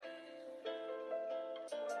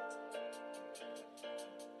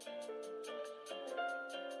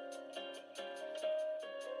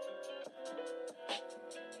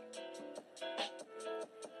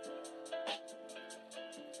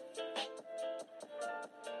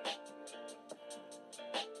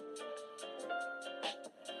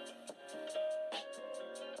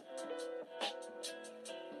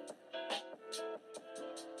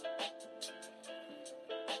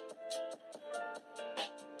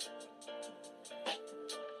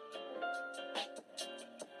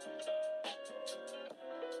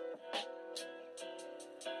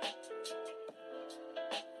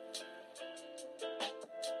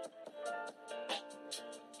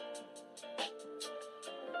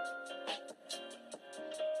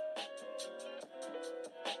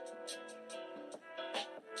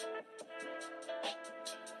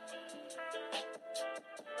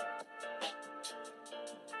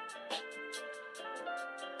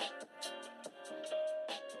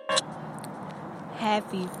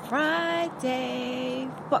Happy Friday.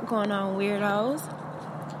 What going on, weirdos?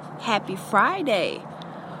 Happy Friday.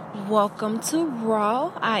 Welcome to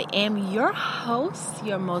Raw. I am your host,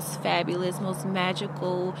 your most fabulous, most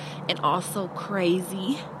magical, and also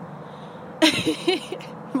crazy,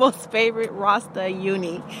 most favorite Rasta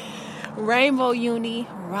uni. Rainbow uni,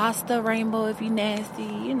 Rasta rainbow if you nasty.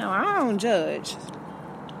 You know, I don't judge.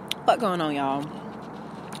 What going on, y'all?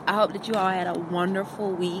 I hope that you all had a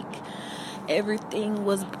wonderful week. Everything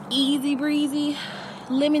was easy breezy,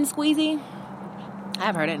 lemon squeezy. I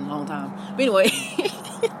haven't heard that in a long time. But anyway,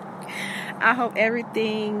 I hope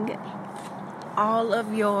everything, all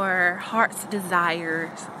of your heart's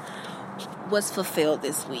desires was fulfilled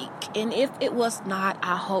this week. And if it was not,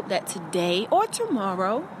 I hope that today or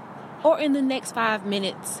tomorrow or in the next 5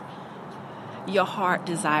 minutes, your heart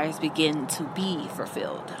desires begin to be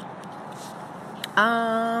fulfilled.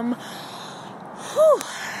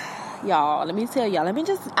 Y'all, let me tell y'all,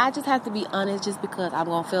 I just have to be honest just because I'm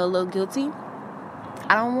going to feel a little guilty.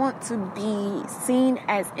 I don't want to be seen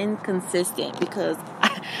as inconsistent because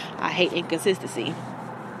I hate inconsistency.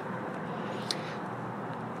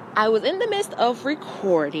 I was in the midst of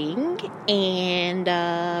recording and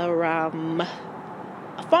a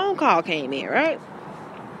phone call came in, right?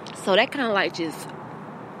 So that kind of like just,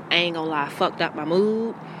 I ain't gonna lie, fucked up my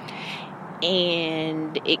mood.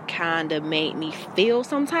 And it kind of made me feel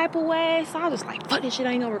some type of way. So I was just like, fuck this shit,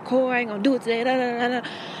 I ain't gonna record, I ain't gonna do it today. Da, da, da, da.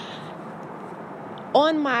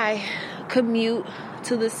 On my commute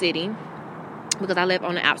to the city, because I live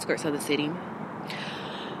on the outskirts of the city,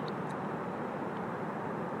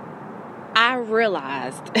 I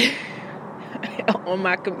realized on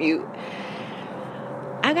my commute,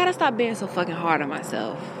 I gotta stop being so fucking hard on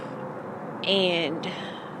myself. And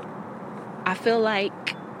I feel like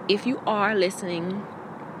if you are listening,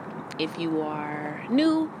 if you are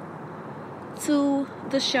new to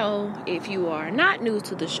the show, if you are not new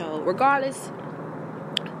to the show, regardless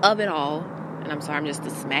of it all, and I'm sorry, I'm just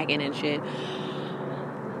smacking and shit,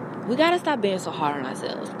 we gotta stop being so hard on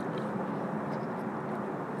ourselves.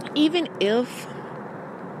 Even if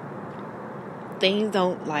things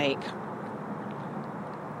don't like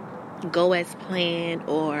go as planned,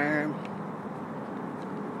 or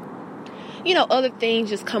you know, other things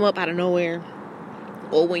just come up out of nowhere,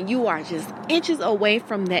 or when you are just inches away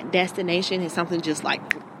from that destination and something just like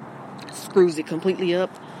screws it completely up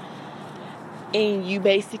and you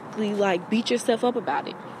basically like beat yourself up about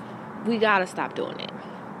it. We gotta stop doing it.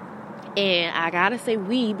 And I gotta say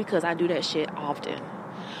we, because I do that shit often.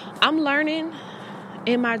 I'm learning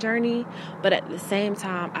in my journey, but at the same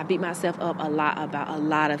time I beat myself up a lot about a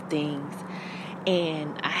lot of things,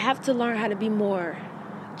 and I have to learn how to be more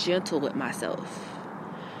gentle with myself,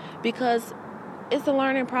 because it's a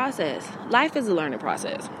learning process. Life is a learning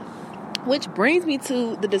process, which brings me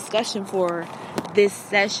to the discussion for this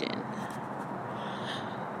session.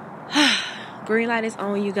 Green light is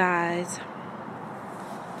on, you guys.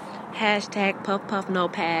 Hashtag puff puff no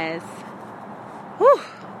pass. Whew,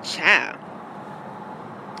 child.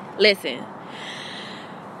 Listen,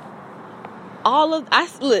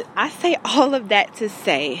 I say all of that to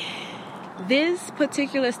say, this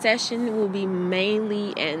particular session will be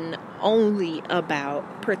mainly and only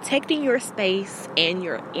about protecting your space and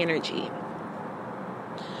your energy.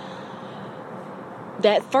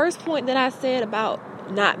 That first point that I said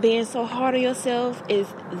about not being so hard on yourself is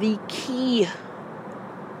the key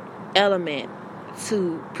element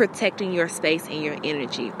to protecting your space and your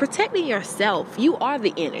energy. Protecting yourself. You are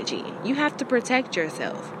the energy. You have to protect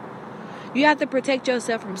yourself. You have to protect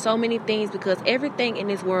yourself from so many things, because everything in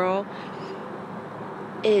this world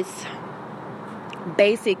is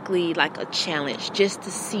basically like a challenge just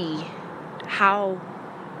to see how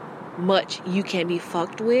much you can be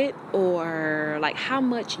fucked with, or like how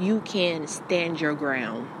much you can stand your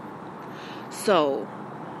ground. So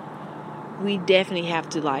we definitely have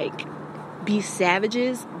to like be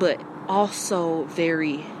savages, but also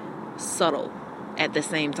very subtle at the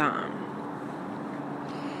same time.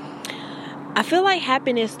 I feel like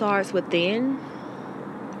happiness starts within.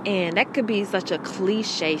 And that could be such a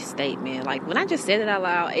cliche statement. Like, when I just said it out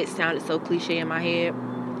loud, it sounded so cliche in my head.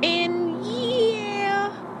 And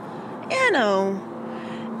yeah, you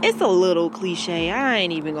know, it's a little cliche. I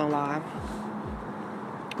ain't even gonna lie.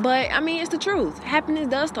 But, I mean, it's the truth. Happiness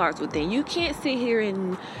does start within. You can't sit here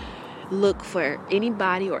and look for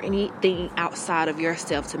anybody or anything outside of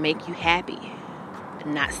yourself to make you happy.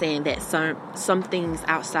 I'm not saying that some things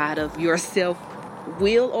outside of yourself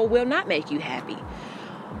will or will not make you happy.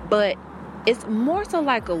 But it's more so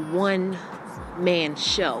like a one-man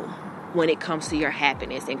show when it comes to your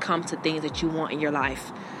happiness and comes to things that you want in your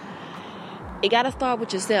life. It got to start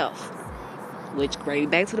with yourself. Which brings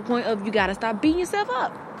back to the point of you got to stop beating yourself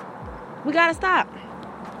up. We got to stop.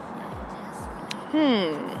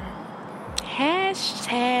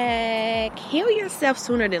 Hashtag heal yourself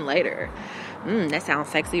sooner than later. That sounds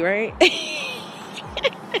sexy, right?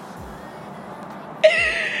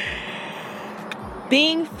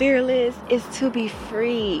 Being fearless is to be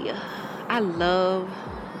free. I love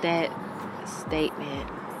that statement.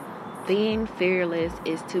 Being fearless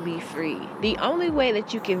is to be free. The only way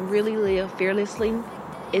that you can really live fearlessly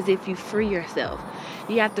is if you free yourself.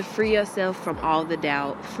 You have to free yourself from all the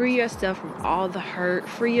doubt, free yourself from all the hurt,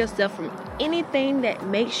 free yourself from anything that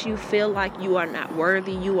makes you feel like you are not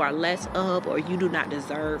worthy, you are less of, or you do not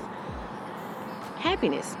deserve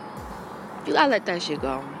happiness. You gotta let that shit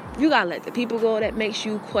go. You gotta let the people go that makes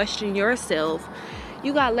you question yourself.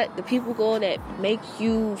 You gotta let the people go that make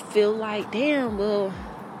you feel like, damn, well,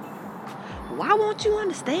 why won't you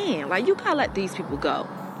understand? Like, you gotta let these people go.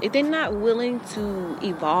 If they're not willing to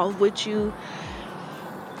evolve with you,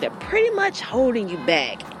 they're pretty much holding you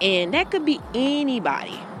back. And that could be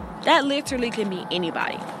anybody. That literally can be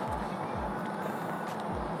anybody.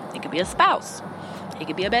 It could be a spouse. It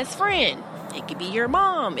could be a best friend. It could be your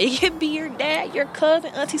mom. It could be your dad, your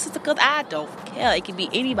cousin, auntie, sister, cousin. I don't care. It could be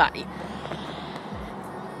anybody.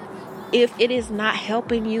 If it is not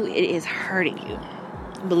helping you, it is hurting you.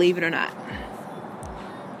 Believe it or not.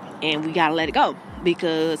 And we gotta let it go.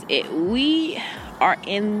 Because we are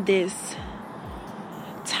in this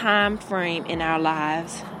time frame in our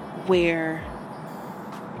lives where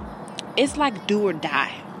it's like do or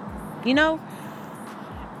die. You know?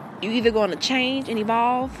 You're either going to change and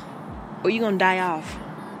evolve, or you're going to die off.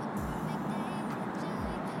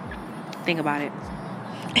 Think about it.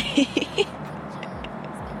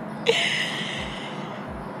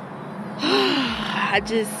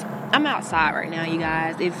 I'm outside right now, you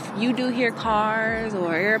guys. If you do hear cars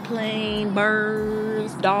or airplane,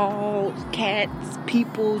 birds, dogs, cats,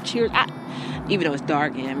 people, cheers, even though it's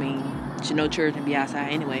dark, I mean, should know children be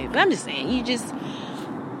outside anyway. But I'm just saying,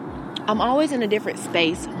 I'm always in a different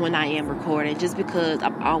space when I am recording, just because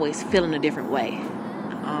I'm always feeling a different way.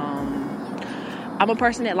 I'm a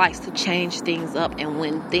person that likes to change things up, and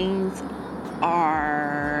when things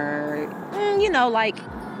are, like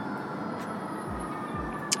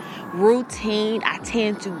routine,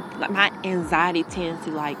 my anxiety tends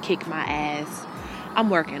to kick my ass. I'm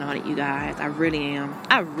working on it, you guys. I really am.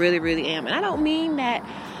 I really, really am. And I don't mean that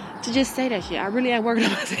to just say that shit. I really am working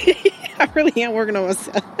on myself. I really am working on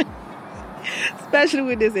myself. Especially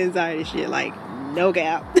with this anxiety shit. No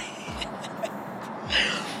cap.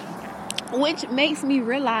 Which makes me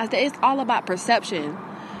realize that it's all about perception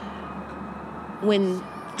when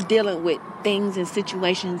dealing with things and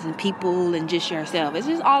situations and people and just yourself. It's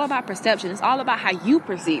just all about perception. It's all about how you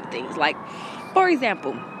perceive things. For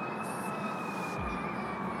example,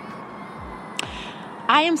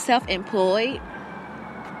 I am self-employed.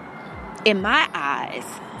 In my eyes,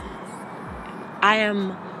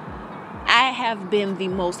 I have been the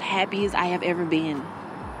most happiest I have ever been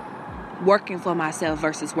working for myself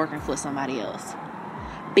versus working for somebody else.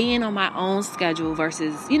 Being on my own schedule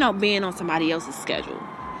versus, being on somebody else's schedule.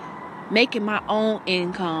 Making my own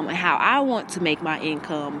income and how I want to make my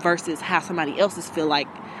income versus how somebody else's feel like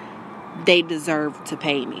they deserve to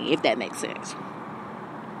pay me, if that makes sense.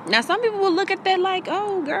 Now, some people will look at that like,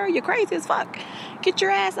 oh, girl, you're crazy as fuck. Get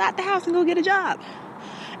your ass out the house and go get a job.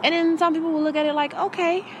 And then some people will look at it like,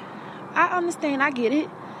 okay, I understand, I get it.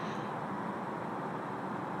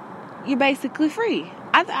 You're basically free.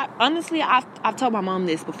 Honestly, I've told my mom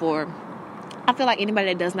this before. I feel like anybody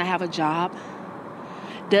that does not have a job,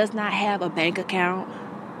 does not have a bank account,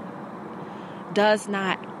 does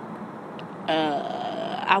not,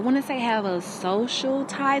 I want to say have a social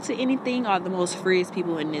tie to anything, are the most freest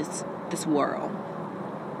people in this world.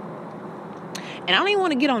 And I don't even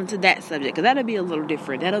want to get onto that subject, because that'll be a little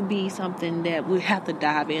different. That'll be something that we have to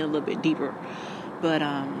dive in a little bit deeper. But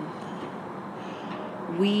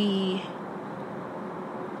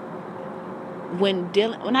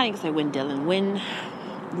when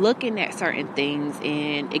looking at certain things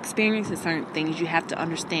and experiencing certain things, you have to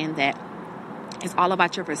understand that it's all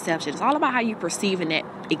about your perception. It's all about how you perceive in that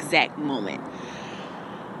exact moment.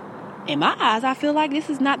 In my eyes, I feel like this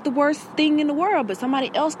is not the worst thing in the world, but somebody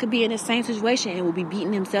else could be in the same situation and will be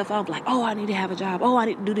beating himself up like, oh, I need to have a job. Oh, I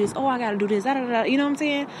need to do this. Oh, I got to do this. Da, da, da. You know what I'm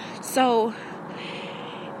saying? So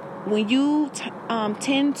when you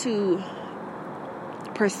tend to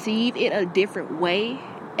perceive it a different way,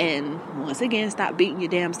 and once again, stop beating your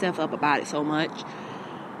damn self up about it so much,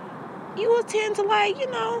 you will tend to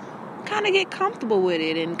kind of get comfortable with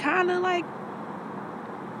it and kind of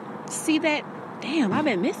see that, damn, I've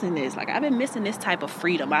been missing this. Like, I've been missing this type of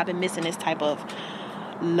freedom. I've been missing this type of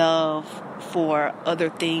love for other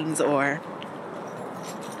things. Or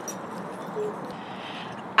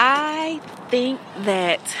I think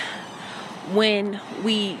that when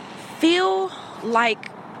we feel like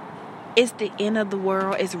it's the end of the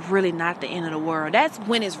world, it's really not the end of the world. That's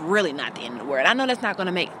when it's really not the end of the world. I know that's not going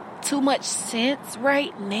to make too much sense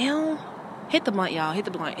right now. Hit the blunt, y'all. Hit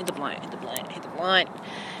the blunt. Hit the blunt. Hit the blunt. Hit the blunt.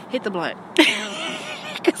 Hit the blunt.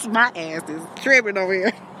 Because my ass is tripping over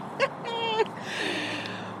here.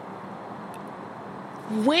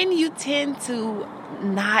 When you tend to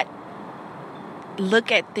not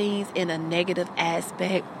look at things in a negative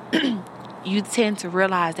aspect, you tend to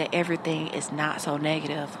realize that everything is not so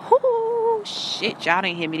negative. Whoo, shit, y'all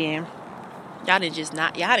didn't hear me then. Y'all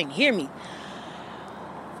didn't hear me.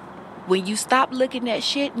 When you stop looking at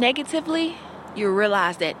shit negatively, you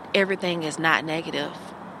realize that everything is not negative.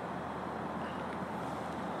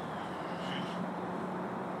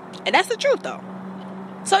 And that's the truth, though.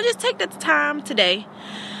 So just take the time today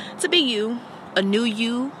to be you, a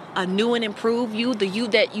new and improved you, the you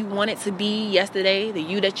that you wanted to be yesterday, the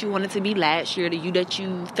you that you wanted to be last year, the you that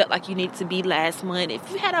you felt like you needed to be last month.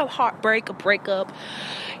 If you had a heartbreak, a breakup,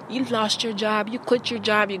 you lost your job, you quit your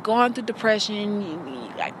job, you're going through depression,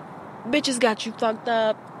 bitches got you fucked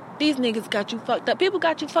up, these niggas got you fucked up, people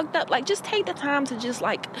got you fucked up. Like, just take the time to just,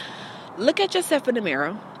 like, look at yourself in the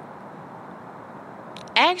mirror.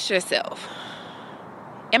 Ask yourself,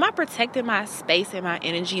 am I protecting my space and my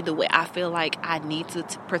energy the way I feel like I need to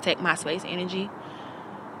protect my space and energy?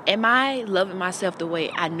 Am I loving myself the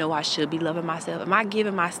way I know I should be loving myself? Am I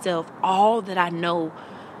giving myself all that I know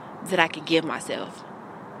that I can give myself?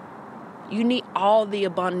 You need all the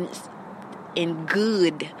abundance and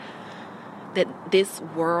good that this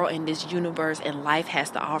world and this universe and life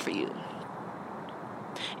has to offer you.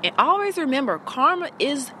 And always remember, karma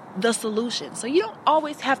is the solution. So you don't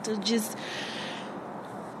always have to just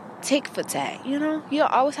tick for tack, you know? You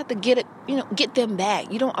don't always have to get them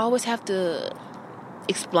back. You don't always have to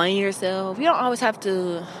explain yourself. You don't always have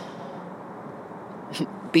to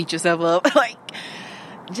beat yourself up. Like,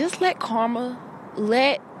 just let karma,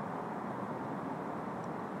 let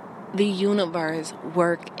the universe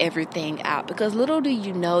work everything out. Because little do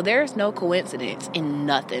you know, there's no coincidence in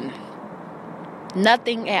nothing.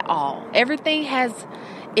 Nothing at all. Everything has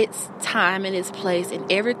its time and its place, and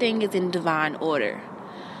everything is in divine order.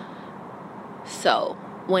 So,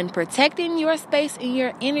 when protecting your space and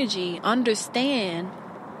your energy, understand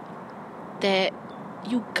that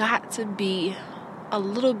you got to be a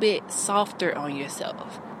little bit softer on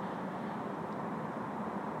yourself.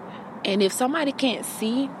 And if somebody can't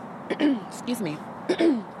see, excuse me,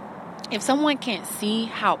 if someone can't see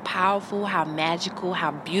how powerful, how magical,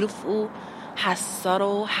 how beautiful, how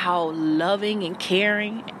subtle, how loving and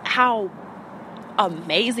caring, how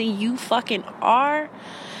amazing you fucking are,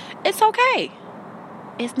 it's okay.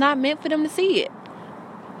 It's not meant for them to see it.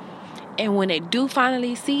 And when they do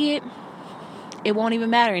finally see it, it won't even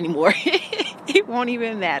matter anymore. It won't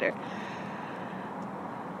even matter.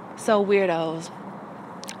 So, weirdos,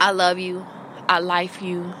 I love you. I life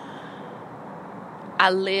you.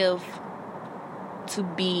 I live to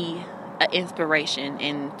be an inspiration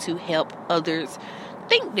and to help others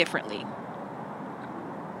think differently.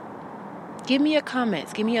 Give me your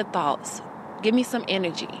comments. Give me your thoughts. Give me some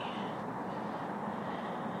energy.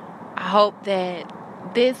 I hope that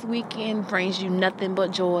this weekend brings you nothing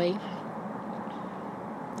but joy.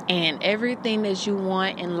 And everything that you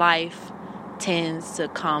want in life tends to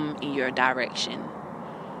come in your direction.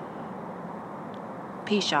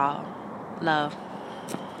 Peace, y'all. Love.